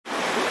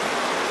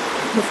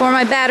before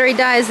my battery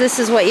dies, this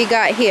is what you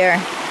got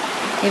here.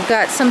 You've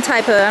got some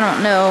type of, I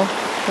don't know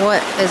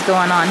what is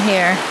going on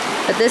here,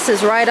 but this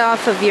is right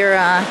off of your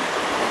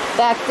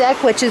back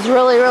deck, which is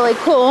really, really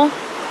cool.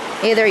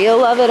 Either you'll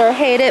love it or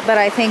hate it, but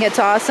I think it's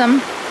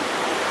awesome.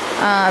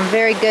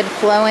 Very good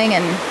flowing,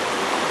 and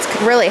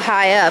it's really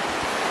high up.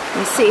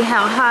 You see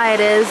how high it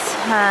is.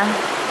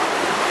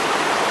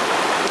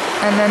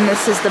 And then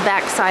this is the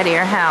back side of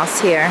your house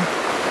here.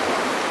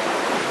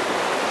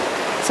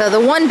 So the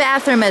one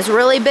bathroom is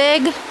really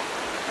big,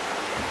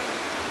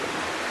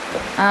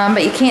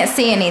 but you can't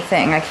see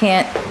anything. I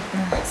can't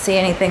see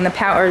anything. The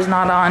power is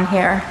not on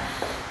here.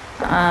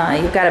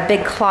 You've got a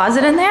big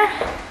closet in there.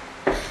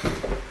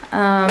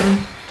 Oh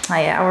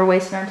yeah, we're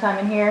wasting our time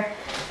in here.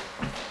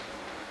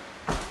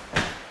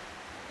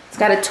 It's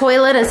got a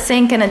toilet, a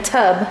sink, and a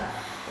tub.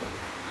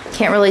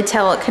 Can't really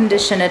tell what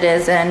condition it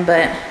is in,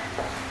 but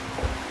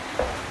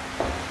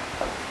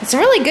it's a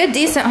really good,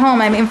 decent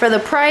home. I mean, for the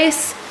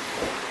price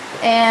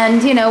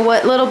and, you know,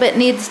 what little bit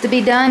needs to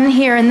be done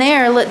here and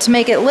there to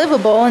make it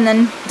livable, and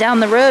then down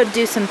the road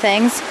do some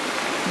things.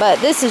 But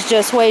this is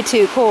just way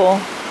too cool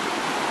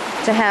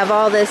to have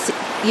all this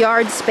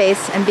yard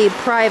space and be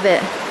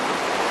private.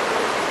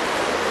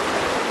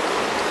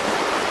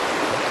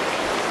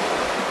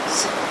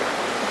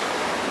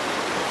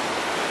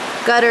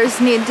 Gutters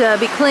need to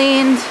be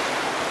cleaned.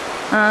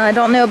 I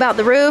don't know about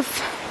the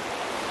roof,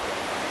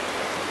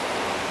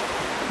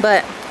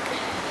 but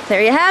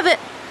there you have it.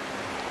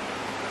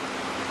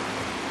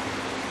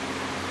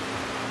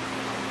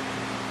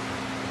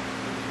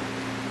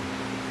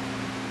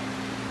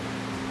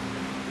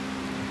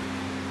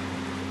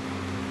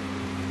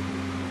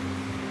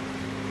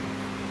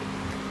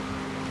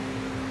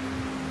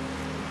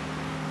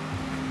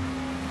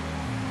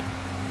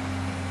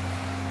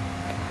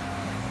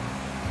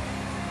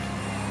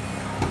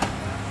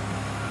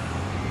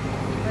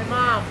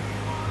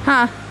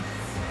 Huh.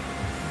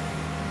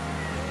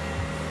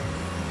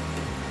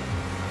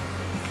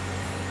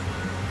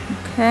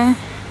 Okay.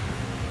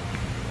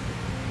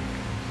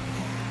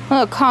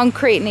 Well,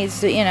 concrete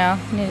needs to, you know,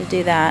 need to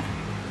do that.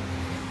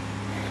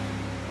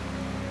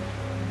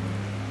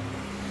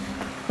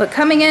 But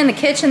coming in, the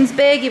kitchen's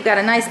big. You've got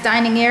a nice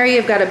dining area.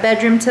 You've got a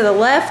bedroom to the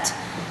left.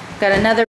 Got another